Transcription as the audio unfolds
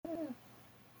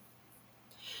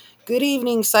Good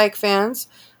evening, Psych fans.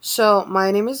 So, my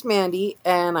name is Mandy,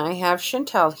 and I have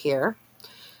Chantel here.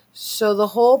 So, the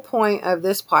whole point of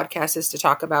this podcast is to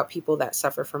talk about people that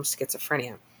suffer from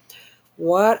schizophrenia.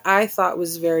 What I thought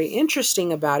was very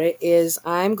interesting about it is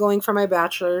I'm going for my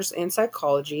bachelor's in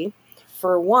psychology.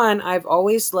 For one, I've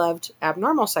always loved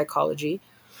abnormal psychology.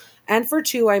 And for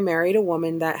two, I married a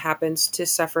woman that happens to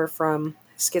suffer from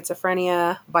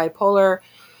schizophrenia, bipolar,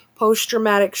 post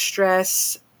traumatic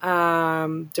stress,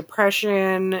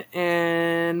 depression,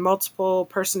 and multiple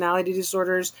personality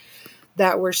disorders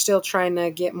that we're still trying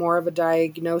to get more of a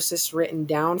diagnosis written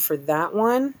down for that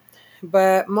one.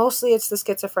 But mostly it's the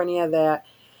schizophrenia that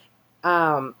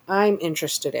I'm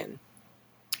interested in.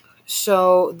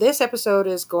 So this episode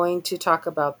is going to talk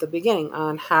about the beginning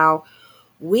on how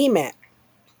we met.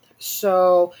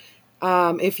 So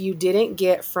if you didn't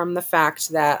get from the fact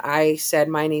that I said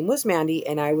my name was Mandy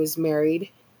and I was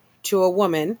married to a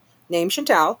woman named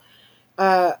Chantal,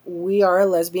 we are a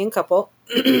lesbian couple.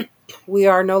 We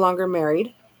are no longer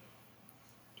married.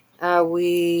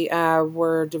 We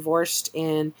were divorced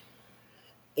in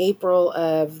April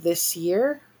of this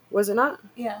year, was it not?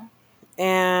 Yeah.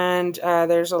 And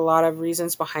there's a lot of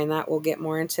reasons behind that. We'll get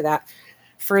more into that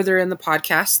further in the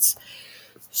podcasts.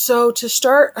 So, to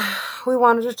start, we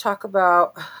wanted to talk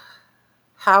about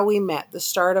how we met, the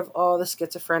start of all the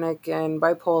schizophrenic and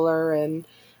bipolar and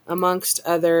amongst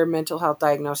other mental health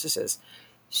diagnoses.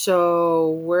 So,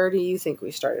 where do you think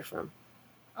we started from?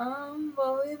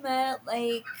 Well, we met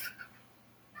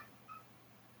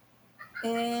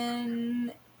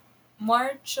in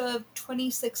March of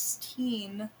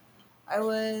 2016. I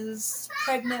was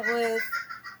pregnant with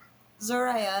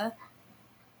Zoraya.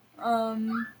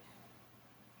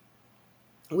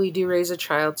 We do raise a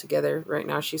child together. Right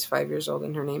now, she's 5 years old,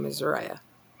 and her name is Zoraya.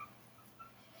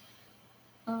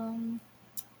 I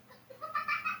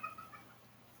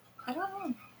don't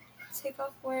know. Take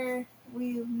off where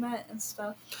we met and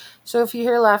stuff. So, if you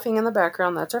hear laughing in the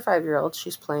background, that's our 5-year-old.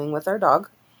 She's playing with our dog.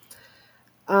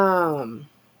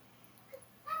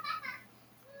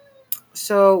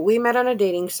 So we met on a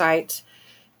dating site,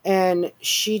 and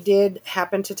she did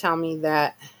happen to tell me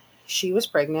that she was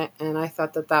pregnant, and I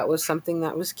thought that that was something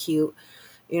that was cute.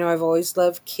 You know, I've always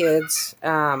loved kids.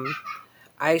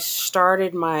 I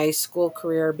started my school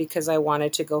career because I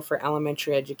wanted to go for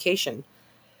elementary education.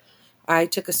 I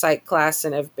took a psych class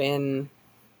and have been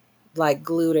like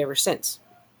glued ever since.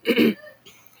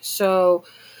 So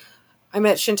I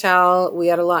met Chantal. We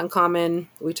had a lot in common.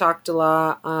 We talked a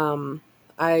lot.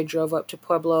 I drove up to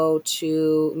Pueblo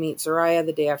to meet Zoraya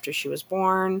the day after she was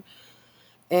born.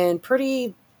 And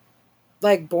pretty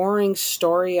like boring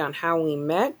story on how we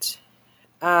met.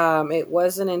 It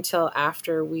wasn't until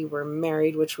after we were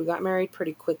married, which we got married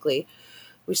pretty quickly.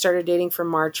 We started dating from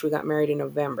March. We got married in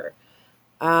November.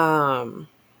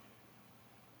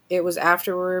 It was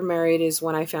after we were married is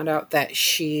when I found out that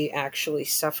she actually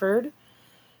suffered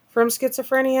from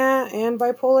schizophrenia and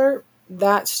bipolar.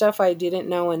 That stuff I didn't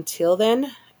know until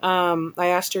then. I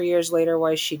asked her years later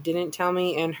why she didn't tell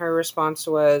me, and her response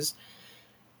was,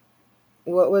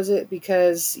 what was it?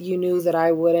 Because you knew that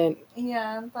I wouldn't.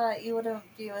 Yeah, but you wouldn't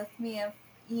be with me if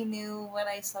you knew what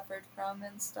I suffered from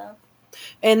and stuff.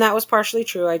 And that was partially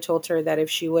true. I told her that if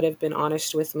she would have been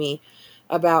honest with me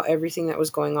about everything that was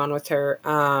going on with her,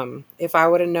 if I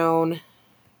would have known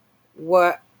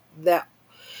what that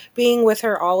being with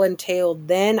her all entailed,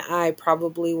 then I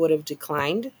probably would have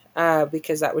declined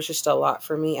because that was just a lot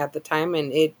for me at the time,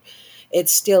 and it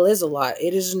still is a lot.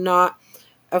 It is not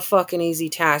a fucking easy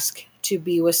task to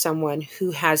be with someone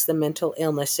who has the mental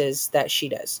illnesses that she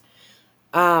does.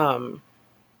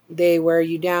 They wear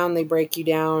you down, they break you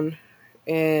down,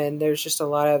 and there's just a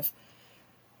lot of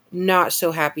not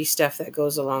so happy stuff that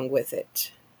goes along with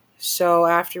it. So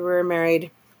after we were married,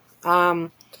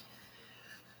 um,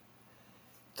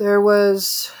 there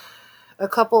was a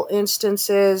couple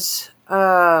instances.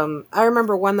 I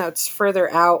remember one that's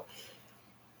further out.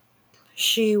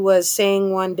 She was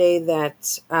saying one day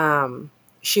that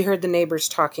she heard the neighbors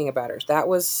talking about her. That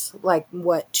was like,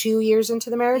 what, 2 years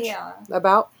into the marriage? Yeah.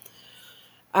 About?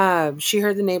 She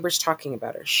heard the neighbors talking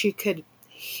about her. She could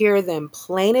hear them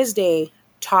plain as day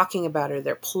talking about her.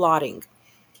 They're plotting.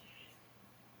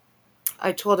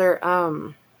 I told her,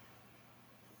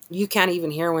 you can't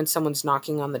even hear when someone's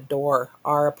knocking on the door.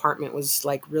 Our apartment was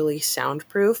like really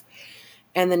soundproof,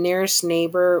 and the nearest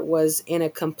neighbor was in a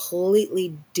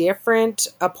completely different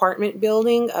apartment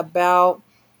building about,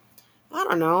 I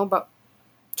don't know, about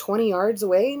 20 yards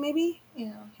away, maybe?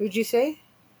 Yeah. Would you say?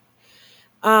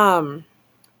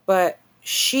 But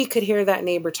she could hear that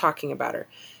neighbor talking about her.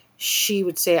 She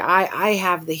would say, I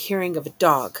have the hearing of a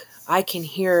dog. I can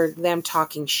hear them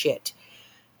talking shit.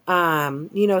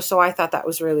 So I thought that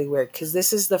was really weird because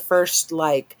this is the first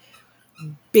like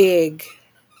big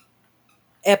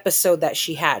episode that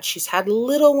she had. She's had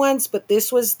little ones, but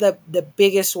this was the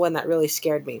biggest one that really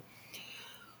scared me.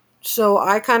 So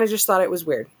I kind of just thought it was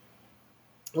weird.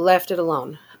 Left it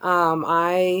alone.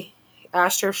 I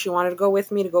asked her if she wanted to go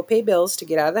with me to go pay bills to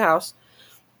get out of the house.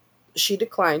 She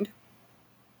declined.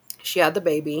 She had the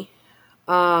baby.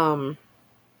 I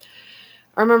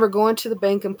remember going to the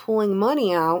bank and pulling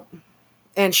money out,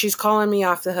 and she's calling me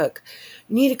off the hook.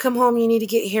 You need to come home. You need to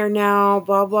get here now.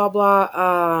 Blah, blah,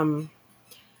 blah.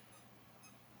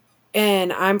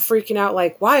 And I'm freaking out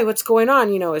like, why? What's going on?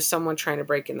 Is someone trying to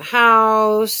break in the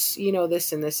house?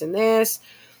 This and this and this.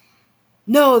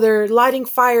 No, they're lighting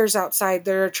fires outside.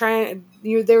 They were trying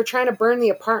to burn the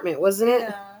apartment, wasn't it?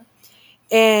 Yeah.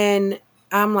 And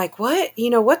I'm like, what?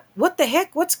 What the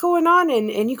heck? What's going on?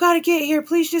 And you got to get here.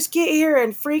 Please just get here.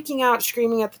 And freaking out,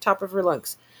 screaming at the top of her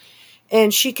lungs.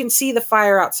 And she can see the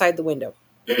fire outside the window.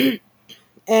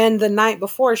 And the night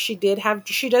before, she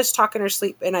does talk in her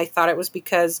sleep. And I thought it was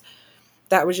because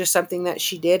that was just something that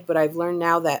she did. But I've learned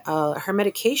now that her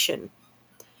medication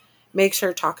makes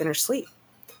her talk in her sleep.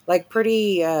 Like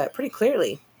pretty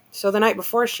clearly. So the night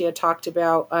before, she had talked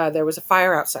about there was a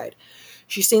fire outside.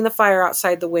 She seen the fire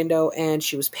outside the window and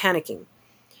she was panicking.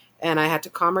 And I had to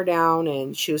calm her down,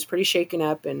 and she was pretty shaken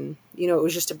up, and it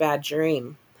was just a bad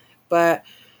dream. But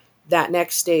that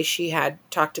next day she had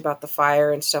talked about the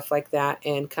fire and stuff like that,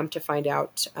 and come to find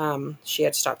out she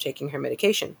had stopped taking her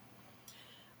medication.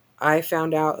 I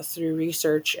found out through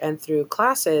research and through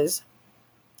classes,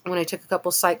 when I took a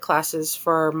couple psych classes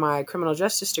for my criminal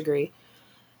justice degree,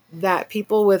 that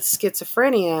people with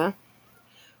schizophrenia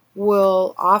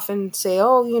will often say,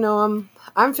 oh,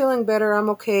 I'm feeling better. I'm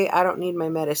okay. I don't need my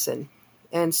medicine.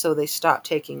 And so they stop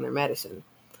taking their medicine.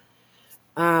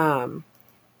 And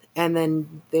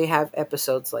then they have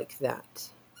episodes like that.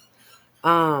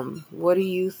 What do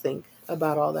you think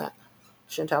about all that,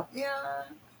 Chantal? Yeah.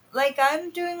 Like,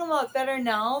 I'm doing a lot better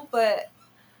now, but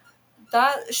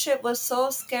that shit was so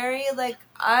scary. Like,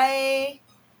 I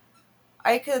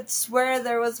could swear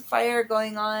there was a fire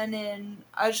going on, and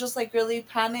I was just like really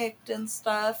panicked and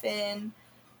stuff, and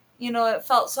it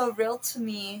felt so real to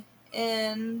me.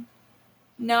 And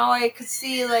now I could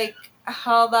see like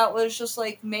how that was just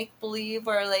like make believe,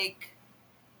 or like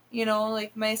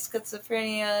like my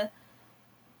schizophrenia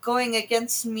going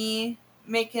against me,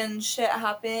 making shit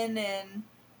happen, and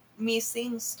me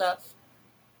seeing stuff.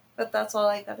 But that's all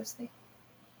I gotta say.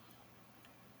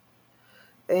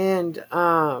 And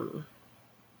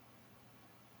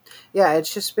yeah,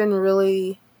 it's just been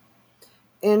really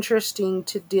interesting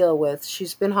to deal with.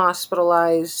 She's been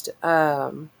hospitalized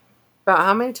about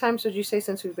how many times would you say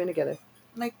since we've been together?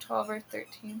 Like 12 or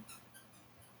 13.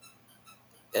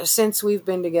 Since we've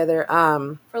been together.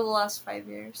 For the last 5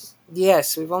 years.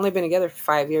 Yes, we've only been together for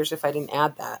 5 years if I didn't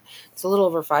add that. It's a little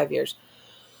over 5 years.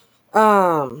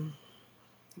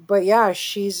 But yeah,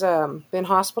 she's been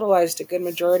hospitalized a good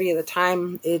majority of the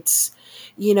time. It's,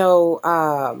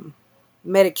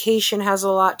 medication has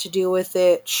a lot to do with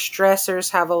it.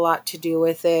 Stressors have a lot to do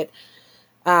with it.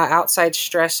 Outside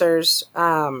stressors.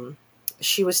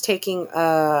 She was taking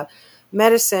a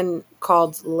medicine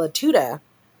called Latuda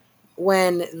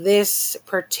when this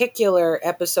particular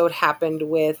episode happened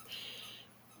with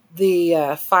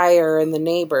the fire and the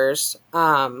neighbors.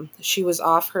 She was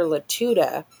off her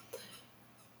Latuda.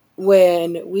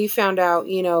 When we found out,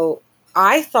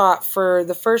 I thought for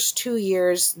the first 2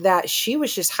 years that she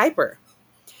was just hyper.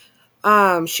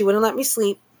 She wouldn't let me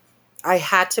sleep. I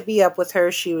had to be up with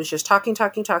her. She was just talking.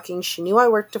 She knew I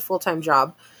worked a full-time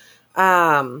job.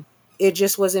 It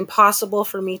just was impossible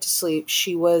for me to sleep.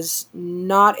 She was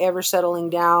not ever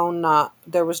settling down.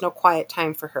 There was no quiet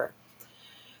time for her.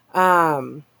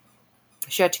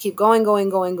 She had to keep going.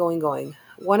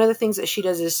 One of the things that she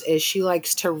does is she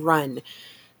likes to run.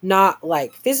 Not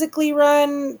like physically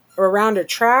run around a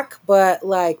track, but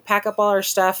like pack up all her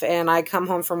stuff and I come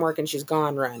home from work and she's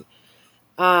gone run.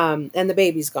 And the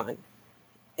baby's gone.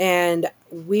 And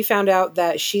we found out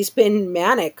that she's been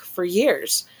manic for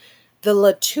years. The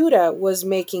Latuda was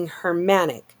making her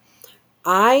manic.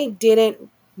 I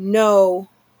didn't know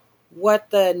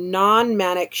what the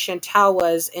non-manic Chantal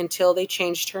was until they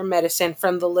changed her medicine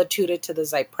from the Latuda to the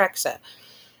Zyprexa.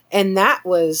 And that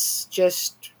was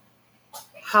just...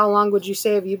 How long would you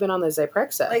say have you been on the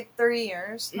Zyprexa? Like 3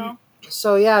 years now.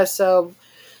 So yeah, it's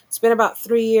been about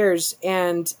 3 years.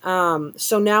 And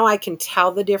so now I can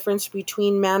tell the difference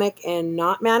between manic and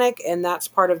not manic. And that's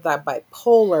part of that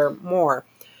bipolar more.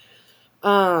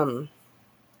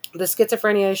 the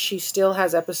schizophrenia, she still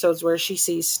has episodes where she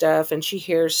sees stuff and she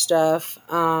hears stuff.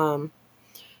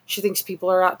 She thinks people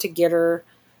are out to get her,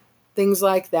 things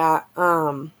like that.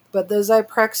 But the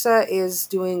Zyprexa is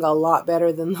doing a lot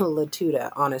better than the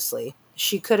Latuda, honestly. Um,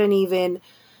 she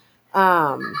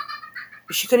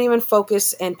couldn't even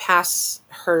focus and pass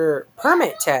her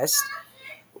permit test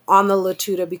on the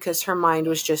Latuda because her mind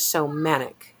was just so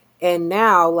manic. And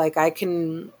now, like, I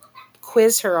can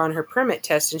quiz her on her permit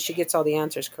test and she gets all the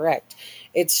answers correct.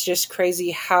 It's just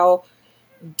crazy how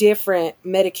different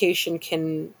medication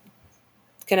can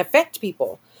affect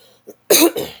people.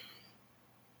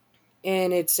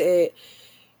 And it's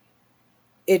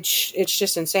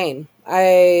just insane.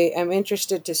 I am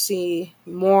interested to see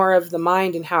more of the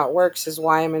mind and how it works, is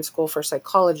why I'm in school for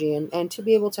psychology, and to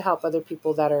be able to help other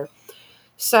people that are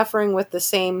suffering with the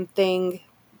same thing,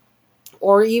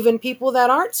 or even people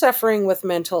that aren't suffering with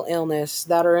mental illness,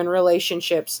 that are in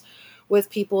relationships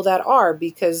with people that are,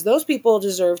 because those people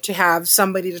deserve to have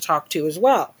somebody to talk to as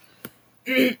well.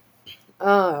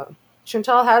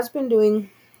 Chantal has been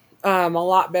doing a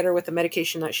lot better with the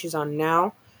medication that she's on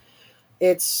now.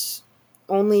 It's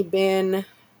only been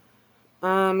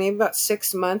maybe about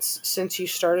 6 months since you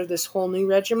started this whole new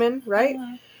regimen, right?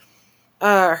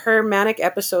 Her manic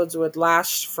episodes would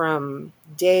last from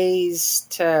days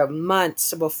to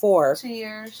months before. 2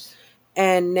 years.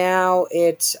 And now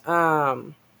it's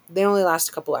they only last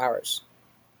a couple hours.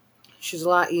 She's a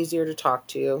lot easier to talk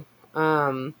to.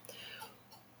 One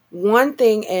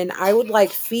thing, and I would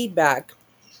like feedback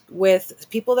with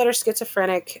people that are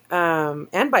schizophrenic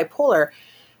and bipolar.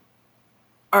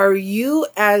 Are you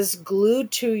as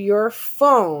glued to your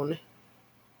phone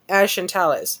as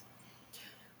Chantal is?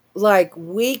 Like,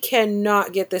 we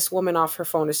cannot get this woman off her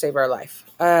phone to save our life.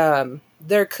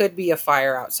 There could be a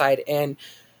fire outside and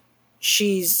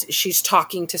she's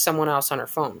talking to someone else on her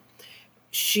phone.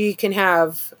 She can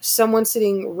have someone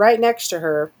sitting right next to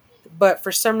her, but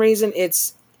for some reason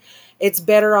it's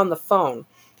better on the phone.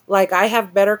 Like, I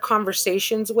have better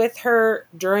conversations with her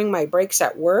during my breaks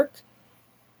at work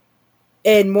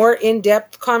and more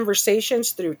in-depth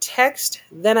conversations through text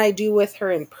than I do with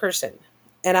her in person.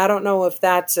 And I don't know if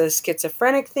that's a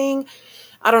schizophrenic thing.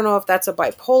 I don't know if that's a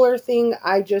bipolar thing.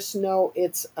 I just know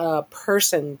it's a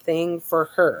person thing for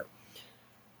her.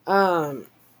 I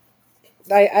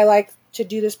like to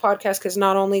do this podcast because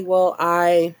not only will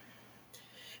I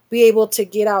be able to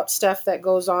get out stuff that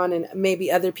goes on and maybe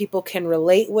other people can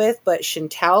relate with, but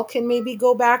Chantal can maybe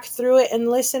go back through it and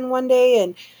listen one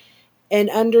day and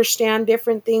understand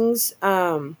different things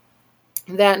that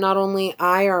not only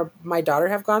I or my daughter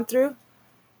have gone through.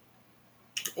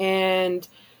 And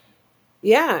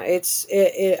yeah,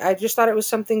 I just thought it was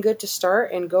something good to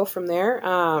start and go from there.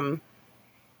 I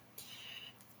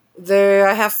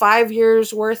have 5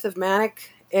 years worth of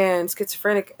manic and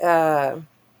schizophrenic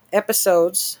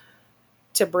episodes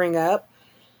to bring up.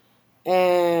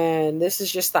 And this is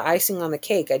just the icing on the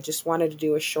cake. I just wanted to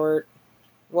do a short,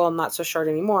 well, not so short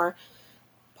anymore,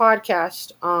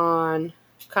 podcast on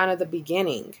kind of the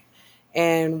beginning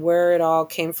and where it all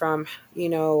came from,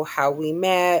 how we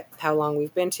met, how long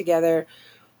we've been together,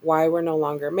 why we're no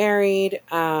longer married,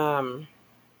 and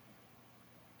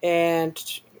I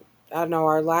don't know,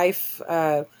 our life.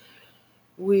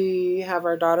 We have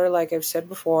our daughter, like I've said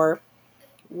before.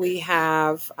 We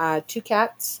have 2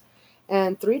 cats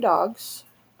and 3 dogs.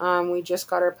 We just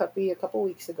got our puppy a couple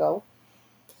weeks ago.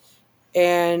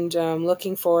 And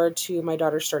looking forward to my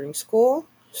daughter starting school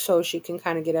so she can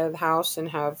kind of get out of the house and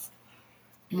have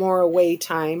more away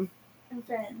time. And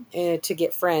friends. To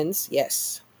get friends,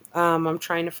 yes. I'm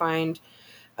trying to find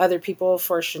other people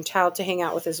for Chantal to hang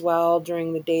out with as well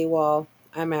during the day while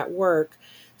I'm at work.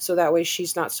 So that way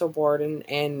she's not so bored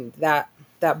and that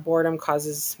boredom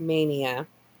causes mania.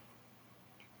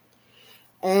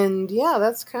 And yeah,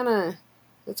 that's kind of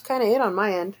it on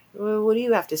my end. What do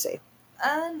you have to say?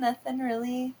 Nothing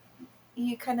really.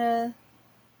 You kind of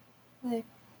like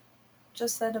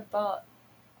just said about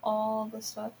all the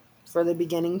stuff For the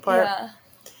beginning part. Yeah.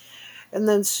 And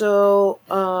then so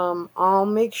I'll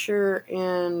make sure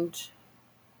and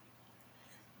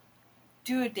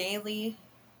do a daily.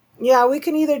 Yeah, we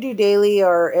can either do daily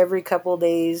or every couple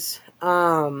days.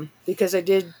 Because I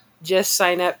did just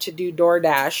sign up to do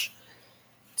DoorDash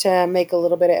to make a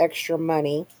little bit of extra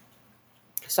money.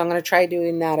 So I'm going to try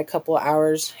doing that a couple of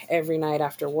hours every night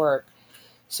after work.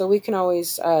 So we can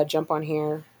always jump on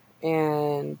here.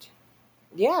 And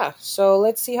yeah, so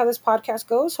let's see how this podcast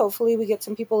goes. Hopefully we get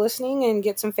some people listening and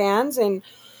get some fans and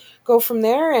go from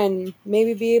there and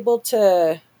maybe be able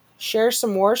to share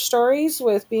some more stories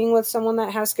with being with someone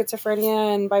that has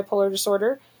schizophrenia and bipolar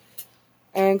disorder.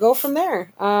 and go from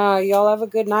there. Y'all have a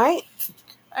good night.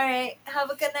 All right. Have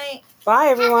a good night. Bye,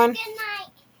 everyone. Have a good night.